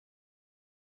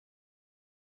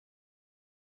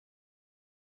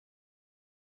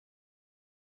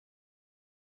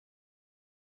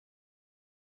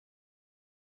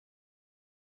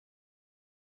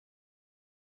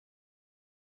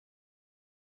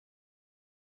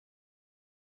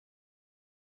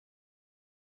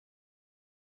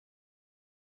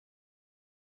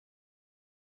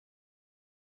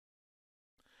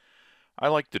I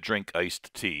like to drink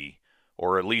iced tea,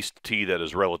 or at least tea that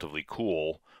is relatively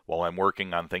cool, while I'm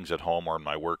working on things at home or in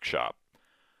my workshop.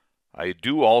 I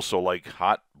do also like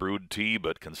hot brewed tea,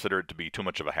 but consider it to be too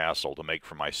much of a hassle to make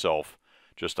for myself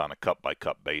just on a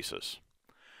cup-by-cup basis.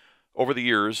 Over the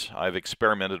years, I've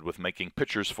experimented with making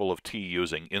pitchers full of tea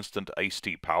using instant iced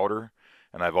tea powder,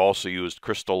 and I've also used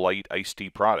Crystal Light iced tea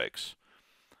products.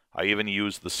 I even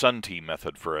used the sun tea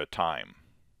method for a time.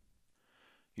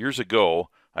 Years ago,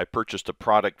 I purchased a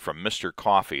product from Mr.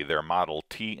 Coffee, their model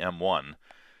TM1,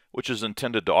 which is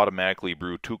intended to automatically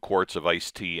brew 2 quarts of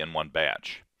iced tea in one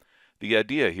batch. The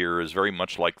idea here is very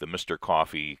much like the Mr.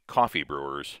 Coffee coffee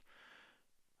brewers.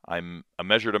 A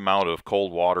measured amount of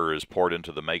cold water is poured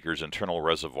into the maker's internal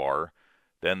reservoir,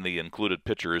 then the included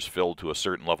pitcher is filled to a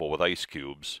certain level with ice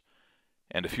cubes,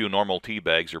 and a few normal tea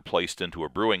bags are placed into a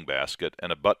brewing basket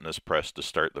and a button is pressed to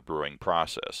start the brewing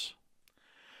process.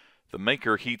 The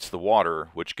maker heats the water,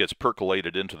 which gets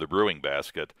percolated into the brewing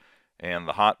basket, and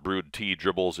the hot brewed tea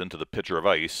dribbles into the pitcher of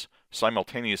ice,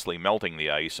 simultaneously melting the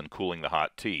ice and cooling the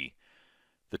hot tea.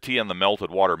 The tea and the melted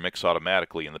water mix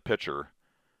automatically in the pitcher.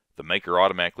 The maker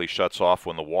automatically shuts off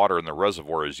when the water in the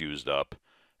reservoir is used up,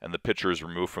 and the pitcher is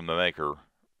removed from the maker,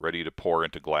 ready to pour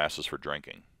into glasses for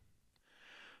drinking.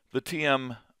 The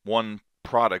TM1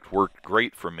 product worked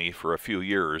great for me for a few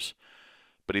years,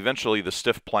 but eventually the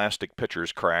stiff plastic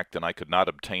pitchers cracked and I could not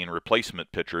obtain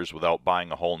replacement pitchers without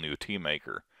buying a whole new tea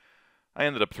maker. I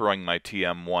ended up throwing my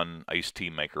TM1 iced tea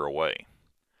maker away.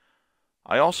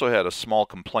 I also had a small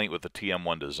complaint with the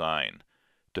TM1 design.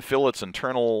 To fill its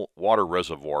internal water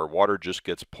reservoir, water just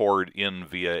gets poured in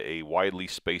via a widely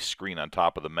spaced screen on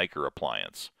top of the maker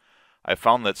appliance. I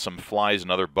found that some flies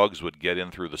and other bugs would get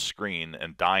in through the screen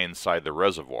and die inside the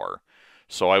reservoir.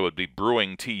 So I would be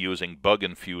brewing tea using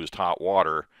bug-infused hot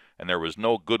water, and there was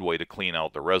no good way to clean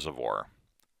out the reservoir.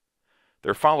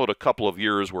 There followed a couple of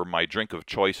years where my drink of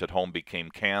choice at home became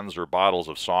cans or bottles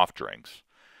of soft drinks.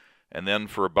 And then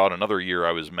for about another year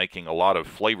I was making a lot of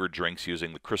flavored drinks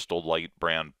using the Crystal Light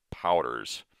brand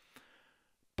powders.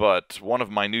 But one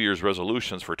of my New Year's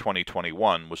resolutions for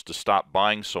 2021 was to stop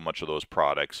buying so much of those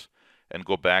products and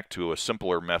go back to a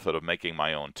simpler method of making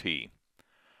my own tea.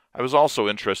 I was also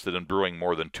interested in brewing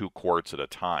more than 2 quarts at a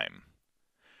time.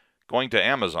 Going to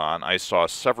Amazon, I saw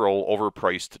several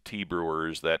overpriced tea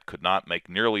brewers that could not make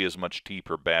nearly as much tea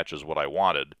per batch as what I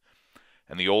wanted,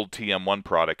 and the old TM1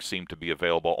 products seemed to be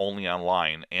available only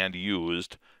online and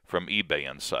used from eBay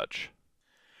and such.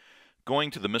 Going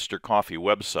to the Mr. Coffee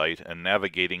website and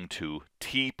navigating to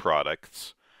tea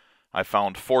products, I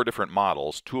found 4 different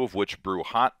models, 2 of which brew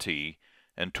hot tea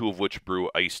and 2 of which brew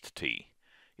iced tea.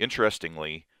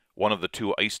 Interestingly, one of the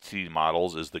 2 iced tea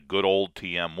models is the good old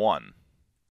TM1.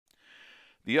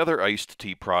 The other iced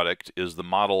tea product is the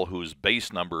model whose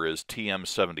base number is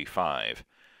TM75,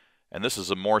 and this is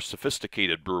a more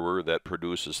sophisticated brewer that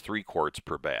produces 3 quarts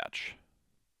per batch.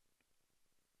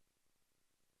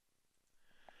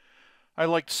 I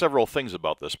liked several things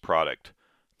about this product.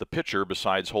 The pitcher,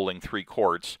 besides holding 3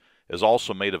 quarts, is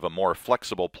also made of a more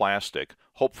flexible plastic,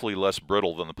 hopefully less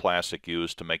brittle than the plastic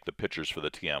used to make the pitchers for the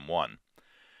TM1.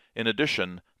 In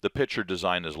addition, the pitcher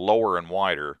design is lower and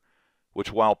wider,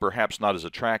 which, while perhaps not as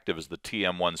attractive as the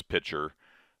TM1's pitcher,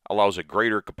 allows a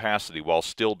greater capacity while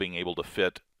still being able to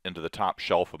fit into the top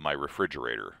shelf of my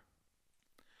refrigerator.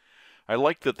 I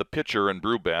like that the pitcher and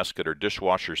brew basket are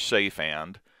dishwasher safe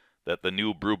and that the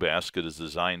new brew basket is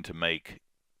designed to make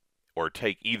or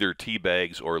take either tea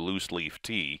bags or loose leaf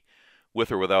tea,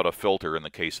 with or without a filter in the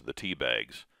case of the tea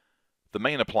bags. The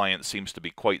main appliance seems to be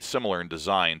quite similar in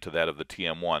design to that of the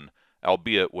TM1,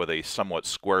 albeit with a somewhat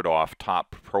squared-off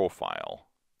top profile.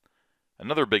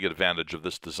 Another big advantage of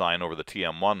this design over the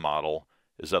TM1 model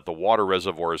is that the water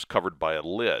reservoir is covered by a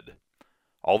lid.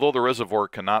 Although the reservoir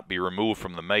cannot be removed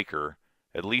from the maker,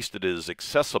 at least it is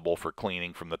accessible for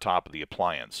cleaning from the top of the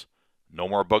appliance. No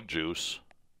more bug juice.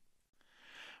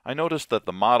 I noticed that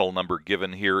the model number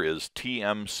given here is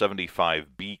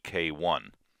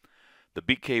TM75BK1. The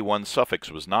BK1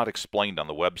 suffix was not explained on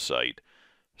the website,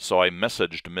 so I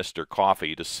messaged Mr.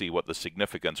 Coffee to see what the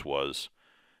significance was,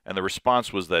 and the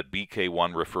response was that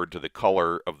BK1 referred to the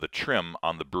color of the trim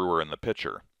on the brewer and the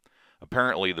pitcher.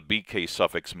 Apparently the BK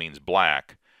suffix means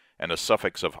black, and a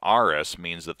suffix of RS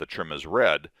means that the trim is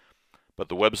red, but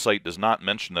the website does not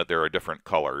mention that there are different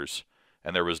colors,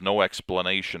 and there was no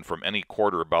explanation from any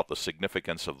quarter about the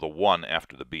significance of the 1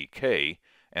 after the BK,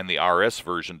 and the RS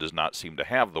version does not seem to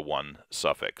have the 1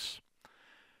 suffix.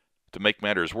 To make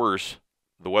matters worse,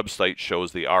 the website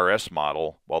shows the RS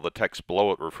model, while the text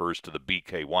below it refers to the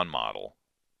BK1 model.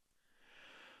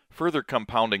 Further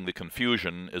compounding the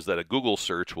confusion is that a Google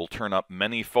search will turn up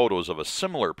many photos of a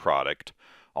similar product,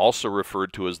 also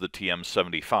referred to as the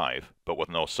TM75, but with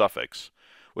no suffix,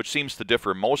 which seems to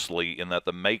differ mostly in that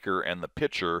the maker and the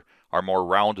pitcher are more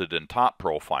rounded in top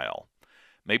profile.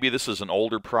 Maybe this is an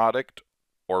older product,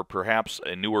 or perhaps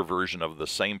a newer version of the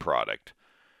same product.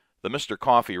 The Mr.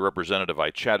 Coffee representative I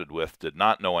chatted with did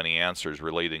not know any answers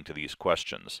relating to these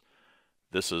questions.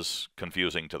 This is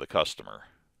confusing to the customer.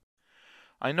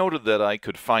 I noted that I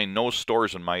could find no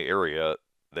stores in my area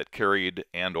that carried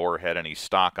and/or had any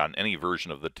stock on any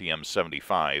version of the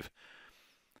TM75,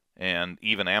 and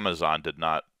even Amazon did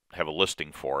not have a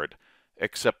listing for it,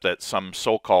 except that some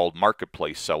so-called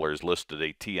marketplace sellers listed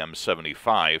a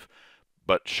TM75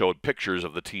 but showed pictures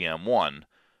of the TM1,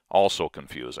 also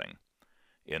confusing.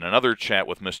 In another chat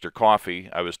with Mr. Coffee,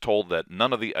 I was told that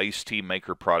none of the iced tea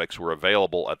maker products were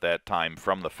available at that time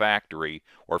from the factory,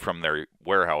 or from their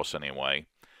warehouse anyway,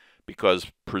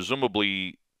 because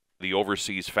presumably the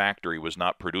overseas factory was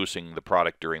not producing the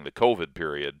product during the COVID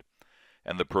period,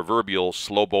 and the proverbial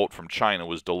slow boat from China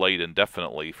was delayed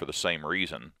indefinitely for the same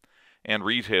reason, and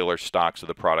retailer stocks of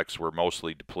the products were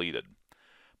mostly depleted.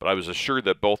 But I was assured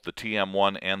that both the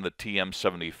TM1 and the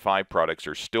TM75 products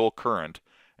are still current,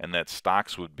 and that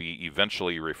stocks would be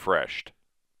eventually refreshed.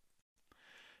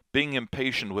 Being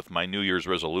impatient with my New Year's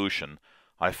resolution,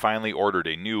 I finally ordered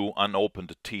a new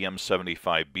unopened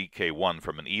TM75BK1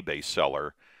 from an eBay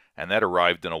seller, and that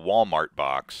arrived in a Walmart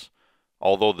box,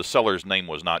 although the seller's name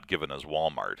was not given as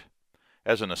Walmart.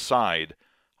 As an aside,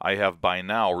 I have by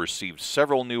now received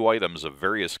several new items of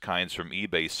various kinds from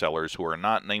eBay sellers who are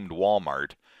not named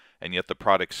Walmart, and yet the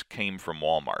products came from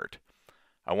Walmart.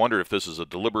 I wonder if this is a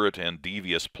deliberate and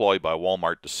devious ploy by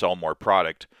Walmart to sell more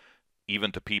product,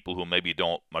 even to people who maybe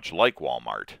don't much like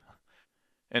Walmart.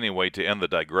 Anyway, to end the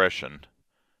digression,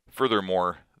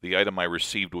 furthermore, the item I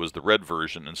received was the red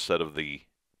version instead of the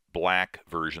black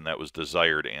version that was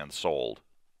desired and sold.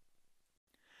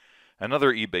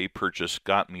 Another eBay purchase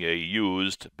got me a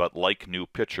used but like-new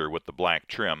pitcher with the black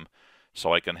trim,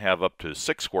 so I can have up to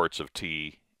 6 quarts of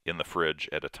tea in the fridge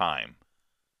at a time.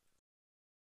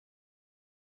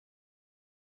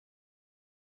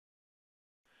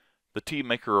 The tea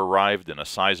maker arrived in a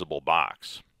sizable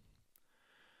box.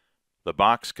 The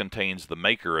box contains the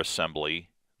maker assembly,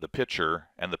 the pitcher,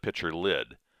 and the pitcher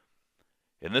lid.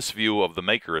 In this view of the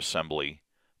maker assembly,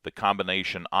 the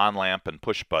combination on-lamp and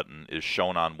push button is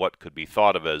shown on what could be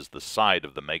thought of as the side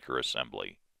of the maker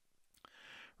assembly.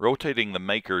 Rotating the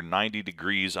maker 90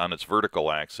 degrees on its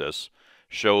vertical axis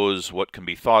shows what can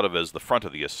be thought of as the front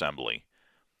of the assembly.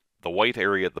 The white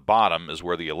area at the bottom is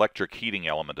where the electric heating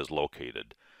element is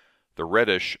located. The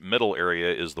reddish middle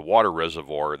area is the water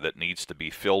reservoir that needs to be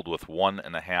filled with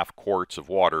 1.5 quarts of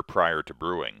water prior to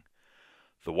brewing.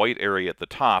 The white area at the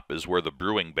top is where the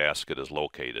brewing basket is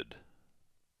located.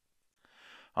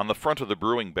 On the front of the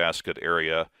brewing basket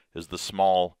area is the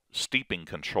small steeping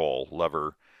control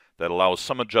lever that allows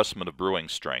some adjustment of brewing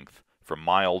strength, from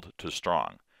mild to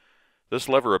strong. This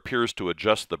lever appears to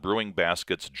adjust the brewing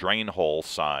basket's drain hole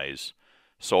size,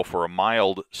 so for a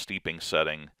mild steeping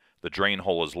setting, the drain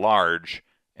hole is large,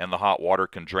 and the hot water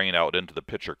can drain out into the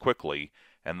pitcher quickly,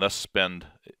 and thus spend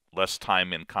less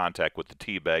time in contact with the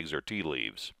tea bags or tea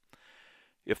leaves.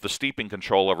 If the steeping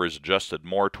control lever is adjusted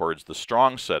more towards the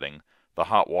strong setting, the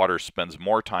hot water spends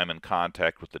more time in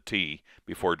contact with the tea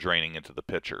before draining into the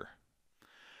pitcher.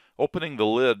 Opening the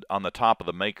lid on the top of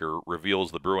the maker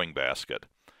reveals the brewing basket.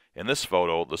 In this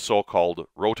photo, the so-called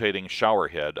rotating shower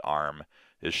head arm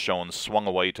is shown swung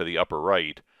away to the upper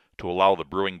right, to allow the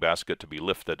brewing basket to be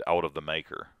lifted out of the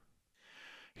maker.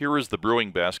 Here is the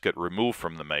brewing basket removed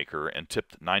from the maker and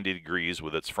tipped 90 degrees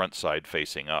with its front side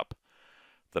facing up.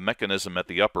 The mechanism at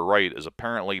the upper right is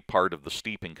apparently part of the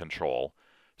steeping control,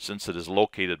 since it is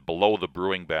located below the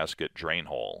brewing basket drain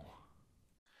hole.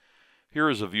 Here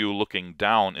is a view looking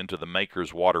down into the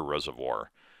maker's water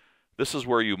reservoir. This is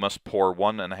where you must pour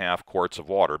 1.5 quarts of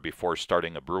water before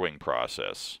starting a brewing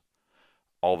process.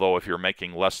 Although if you're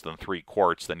making less than 3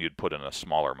 quarts, then you'd put in a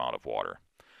smaller amount of water.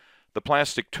 The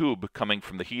plastic tube coming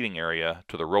from the heating area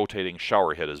to the rotating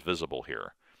shower head is visible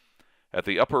here. At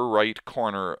the upper right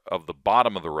corner of the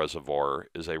bottom of the reservoir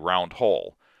is a round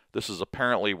hole. This is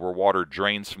apparently where water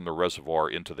drains from the reservoir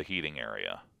into the heating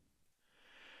area.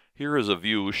 Here is a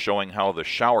view showing how the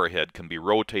shower head can be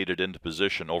rotated into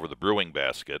position over the brewing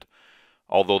basket,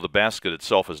 although the basket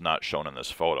itself is not shown in this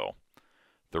photo.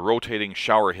 The rotating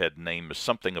shower head name is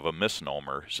something of a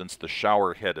misnomer, since the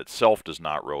shower head itself does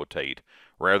not rotate.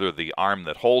 Rather, the arm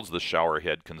that holds the shower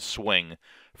head can swing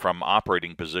from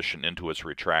operating position into its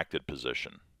retracted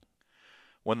position.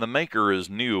 When the maker is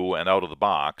new and out of the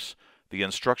box, the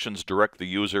instructions direct the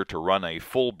user to run a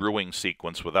full brewing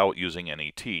sequence without using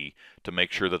any tea to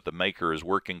make sure that the maker is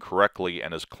working correctly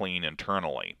and is clean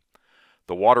internally.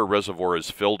 The water reservoir is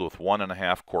filled with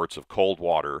 1.5 quarts of cold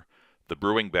water, the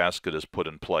brewing basket is put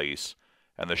in place,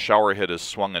 and the shower head is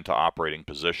swung into operating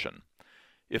position.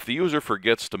 If the user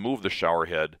forgets to move the shower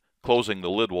head, closing the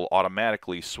lid will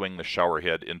automatically swing the shower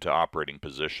head into operating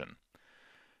position.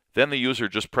 Then the user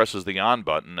just presses the on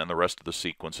button and the rest of the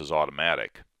sequence is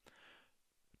automatic.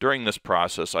 During this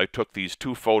process, I took these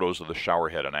 2 photos of the shower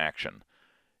head in action.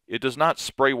 It does not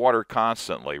spray water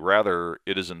constantly, rather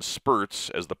it is in spurts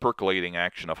as the percolating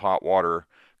action of hot water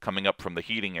coming up from the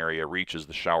heating area reaches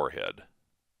the shower head.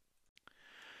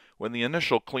 When the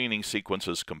initial cleaning sequence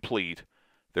is complete,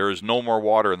 there is no more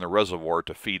water in the reservoir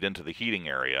to feed into the heating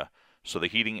area, so the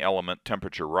heating element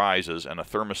temperature rises and a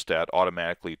thermostat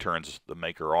automatically turns the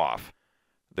maker off.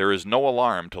 There is no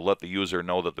alarm to let the user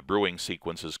know that the brewing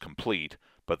sequence is complete,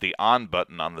 but the on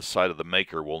button on the side of the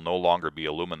maker will no longer be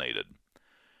illuminated.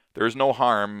 There is no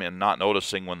harm in not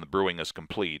noticing when the brewing is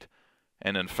complete,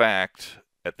 and in fact,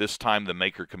 at this time the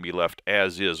maker can be left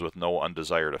as is with no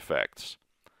undesired effects.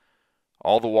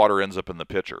 All the water ends up in the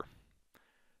pitcher.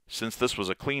 Since this was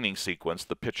a cleaning sequence,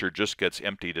 the pitcher just gets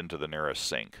emptied into the nearest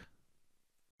sink.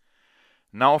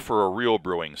 Now for a real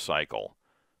brewing cycle.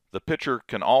 The pitcher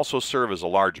can also serve as a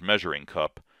large measuring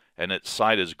cup, and its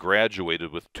side is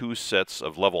graduated with 2 sets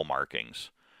of level markings.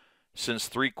 Since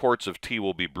 3 quarts of tea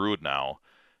will be brewed now,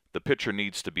 the pitcher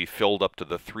needs to be filled up to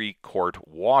the 3-quart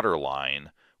water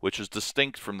line, which is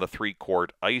distinct from the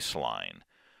 3-quart ice line.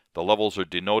 The levels are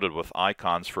denoted with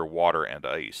icons for water and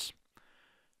ice.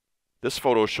 This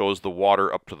photo shows the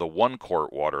water up to the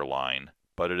 1-quart water line,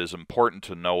 but it is important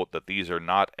to note that these are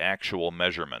not actual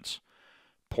measurements.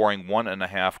 Pouring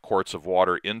 1.5 quarts of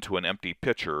water into an empty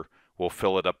pitcher will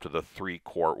fill it up to the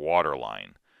 3-quart water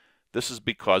line. This is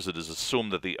because it is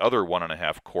assumed that the other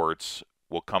 1.5 quarts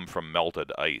will come from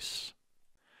melted ice.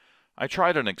 I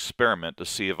tried an experiment to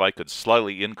see if I could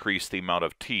slightly increase the amount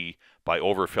of tea by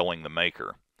overfilling the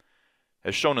maker.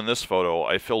 As shown in this photo,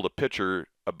 I filled a pitcher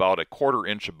about 1/4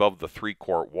 inch above the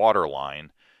 3-quart water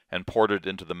line and poured it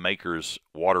into the maker's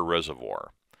water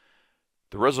reservoir.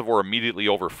 The reservoir immediately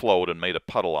overflowed and made a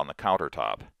puddle on the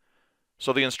countertop.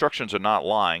 So the instructions are not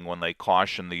lying when they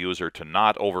caution the user to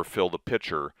not overfill the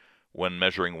pitcher when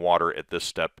measuring water at this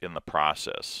step in the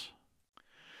process.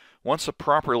 Once a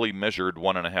properly measured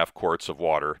 1.5 quarts of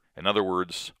water, in other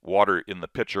words, water in the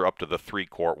pitcher up to the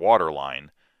 3-quart water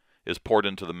line, is poured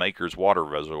into the maker's water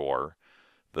reservoir,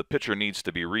 the pitcher needs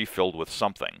to be refilled with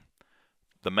something.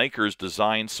 The maker is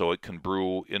designed so it can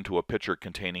brew into a pitcher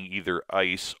containing either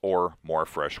ice or more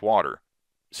fresh water.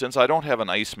 Since I don't have an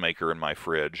ice maker in my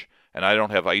fridge, and I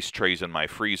don't have ice trays in my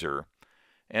freezer,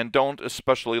 and don't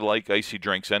especially like icy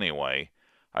drinks anyway,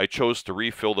 I chose to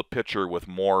refill the pitcher with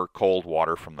more cold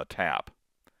water from the tap.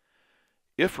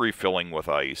 If refilling with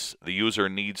ice, the user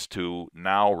needs to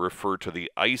now refer to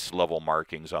the ice level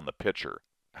markings on the pitcher.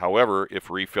 However, if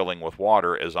refilling with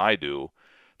water, as I do,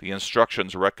 the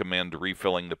instructions recommend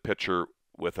refilling the pitcher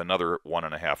with another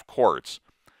 1.5 quarts,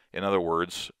 in other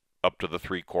words, up to the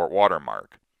 3-quart water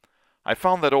mark. I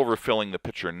found that overfilling the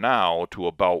pitcher now to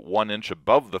about 1 inch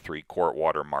above the 3-quart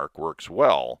water mark works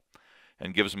well,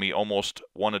 and gives me almost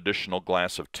 1 additional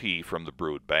glass of tea from the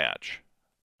brewed batch.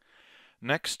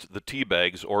 Next, the tea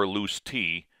bags or loose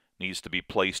tea needs to be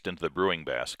placed into the brewing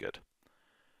basket.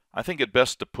 I think it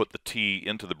best to put the tea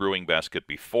into the brewing basket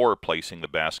before placing the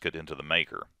basket into the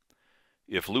maker.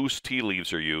 If loose tea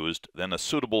leaves are used, then a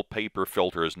suitable paper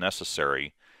filter is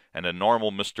necessary, and a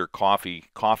normal Mr.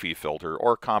 Coffee filter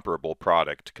or comparable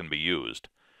product can be used.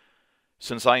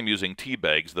 Since I am using tea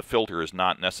bags, the filter is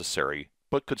not necessary,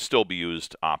 but could still be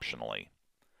used optionally.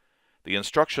 The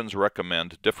instructions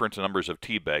recommend different numbers of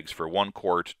tea bags for 1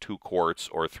 quart, 2 quarts,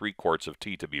 or 3 quarts of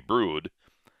tea to be brewed.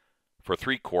 For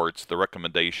 3 quarts, the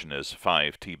recommendation is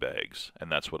 5 tea bags,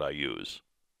 and that's what I use.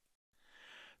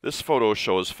 This photo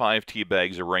shows 5 tea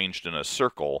bags arranged in a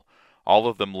circle, all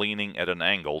of them leaning at an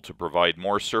angle to provide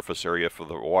more surface area for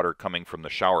the water coming from the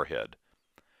shower head.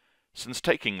 Since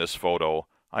taking this photo,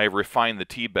 I have refined the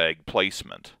tea bag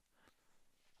placement.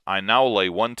 I now lay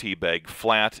 1 tea bag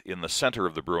flat in the center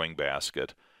of the brewing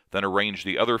basket, then arrange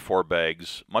the other 4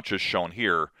 bags, much as shown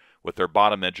here, with their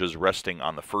bottom edges resting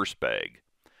on the first bag.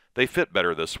 They fit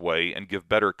better this way and give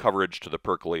better coverage to the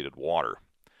percolated water.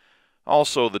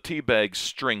 Also, the tea bag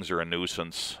strings are a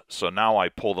nuisance, so now I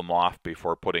pull them off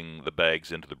before putting the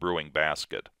bags into the brewing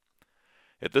basket.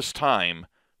 At this time,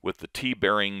 with the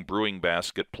tea-bearing brewing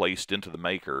basket placed into the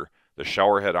maker, the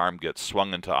shower head arm gets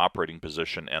swung into operating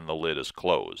position and the lid is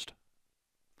closed.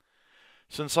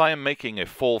 Since I am making a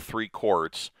full 3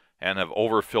 quarts and have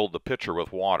overfilled the pitcher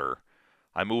with water,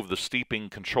 I move the steeping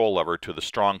control lever to the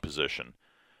strong position.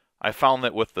 I found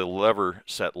that with the lever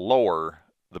set lower,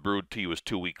 the brewed tea was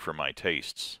too weak for my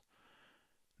tastes.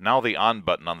 Now the on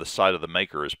button on the side of the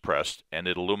maker is pressed and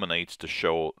it illuminates to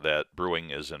show that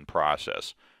brewing is in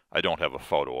process. I don't have a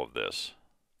photo of this.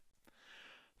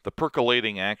 The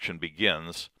percolating action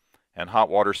begins and hot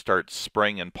water starts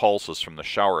spraying in pulses from the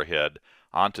shower head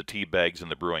onto tea bags in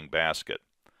the brewing basket.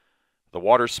 The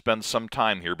water spends some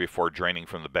time here before draining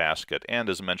from the basket, and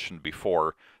as mentioned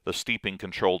before, the steeping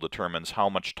control determines how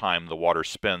much time the water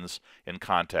spends in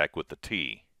contact with the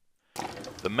tea.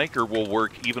 The maker will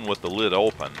work even with the lid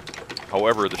open.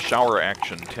 However, the shower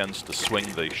action tends to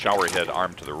swing the shower head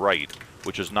arm to the right,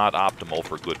 which is not optimal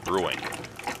for good brewing.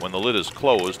 When the lid is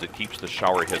closed, it keeps the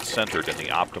shower head centered in the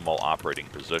optimal operating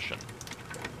position.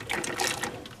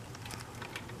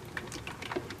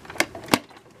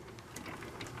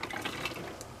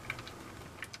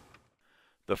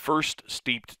 The first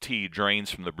steeped tea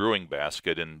drains from the brewing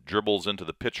basket and dribbles into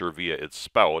the pitcher via its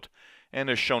spout,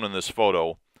 and as shown in this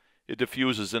photo, it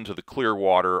diffuses into the clear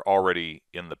water already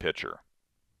in the pitcher.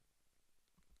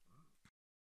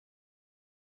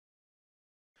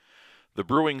 The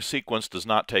brewing sequence does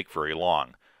not take very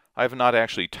long. I have not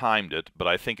actually timed it, but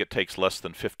I think it takes less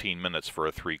than 15 minutes for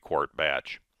a 3-quart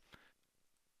batch.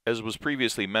 As was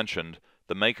previously mentioned,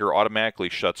 the maker automatically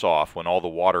shuts off when all the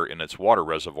water in its water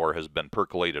reservoir has been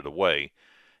percolated away,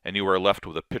 and you are left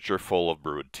with a pitcher full of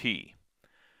brewed tea.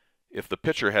 If the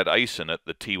pitcher had ice in it,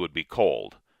 the tea would be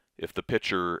cold. If the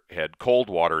pitcher had cold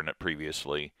water in it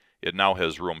previously, it now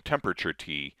has room temperature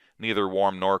tea, neither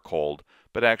warm nor cold,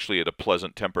 but actually at a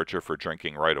pleasant temperature for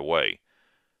drinking right away.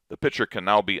 The pitcher can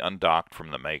now be undocked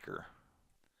from the maker.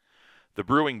 The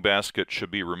brewing basket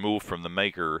should be removed from the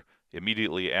maker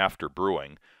immediately after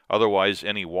brewing, otherwise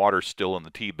any water still in the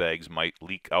tea bags might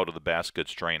leak out of the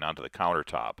basket's drain onto the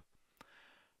countertop.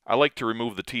 I like to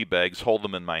remove the tea bags, hold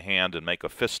them in my hand, and make a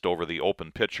fist over the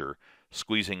open pitcher,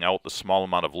 squeezing out the small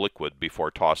amount of liquid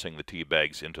before tossing the tea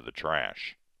bags into the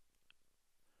trash.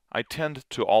 I tend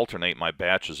to alternate my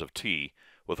batches of tea,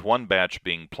 with one batch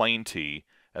being plain tea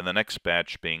and the next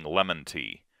batch being lemon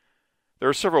tea. There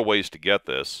are several ways to get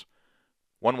this.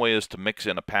 One way is to mix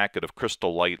in a packet of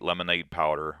Crystal Light lemonade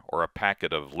powder or a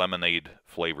packet of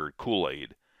lemonade-flavored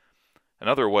Kool-Aid.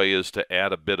 Another way is to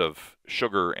add a bit of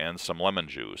sugar and some lemon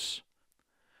juice.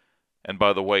 And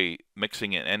by the way,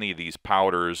 mixing in any of these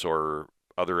powders or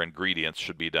other ingredients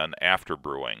should be done after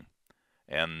brewing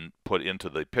and put into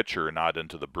the pitcher, not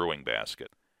into the brewing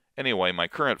basket. Anyway, my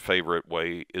current favorite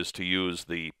way is to use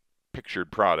the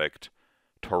pictured product,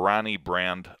 Torani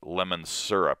brand lemon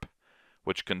syrup,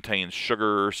 which contains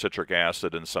sugar, citric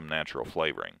acid, and some natural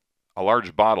flavoring. A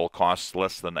large bottle costs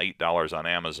less than $8 on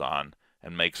Amazon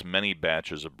and makes many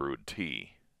batches of brewed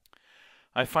tea.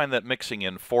 I find that mixing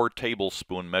in 4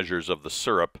 tablespoon measures of the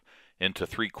syrup into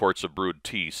 3 quarts of brewed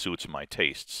tea suits my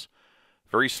tastes.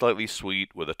 Very slightly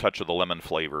sweet with a touch of the lemon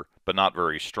flavor, but not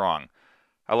very strong.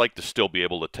 I like to still be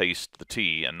able to taste the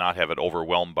tea and not have it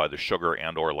overwhelmed by the sugar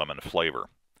and or lemon flavor.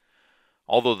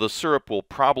 Although the syrup will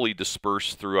probably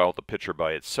disperse throughout the pitcher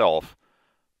by itself,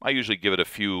 I usually give it a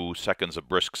few seconds of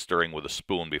brisk stirring with a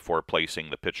spoon before placing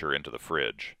the pitcher into the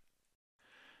fridge.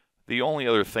 The only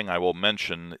other thing I will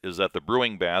mention is that the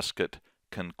brewing basket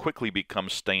can quickly become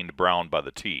stained brown by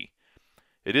the tea.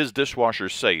 It is dishwasher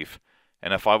safe,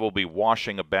 and if I will be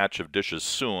washing a batch of dishes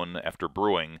soon after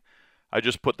brewing, I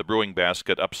just put the brewing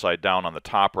basket upside down on the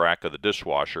top rack of the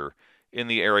dishwasher in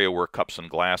the area where cups and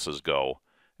glasses go,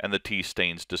 and the tea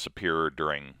stains disappear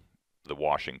during the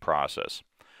washing process.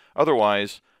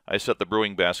 Otherwise, I set the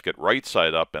brewing basket right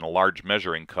side up in a large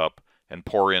measuring cup and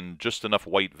pour in just enough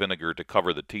white vinegar to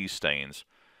cover the tea stains,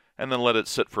 and then let it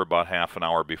sit for about half an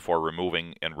hour before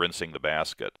removing and rinsing the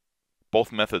basket.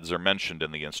 Both methods are mentioned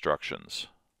in the instructions.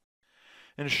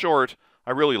 In short,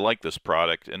 I really like this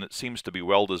product, and it seems to be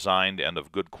well designed and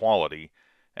of good quality,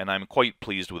 and I'm quite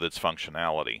pleased with its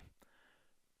functionality.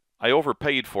 I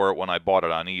overpaid for it when I bought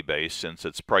it on eBay, since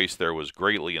its price there was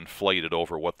greatly inflated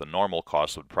over what the normal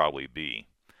cost would probably be.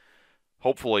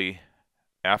 Hopefully,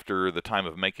 after the time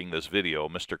of making this video,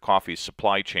 Mr. Coffee's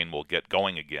supply chain will get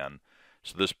going again,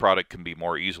 so this product can be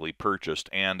more easily purchased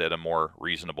and at a more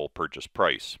reasonable purchase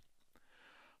price.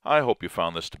 I hope you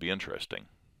found this to be interesting.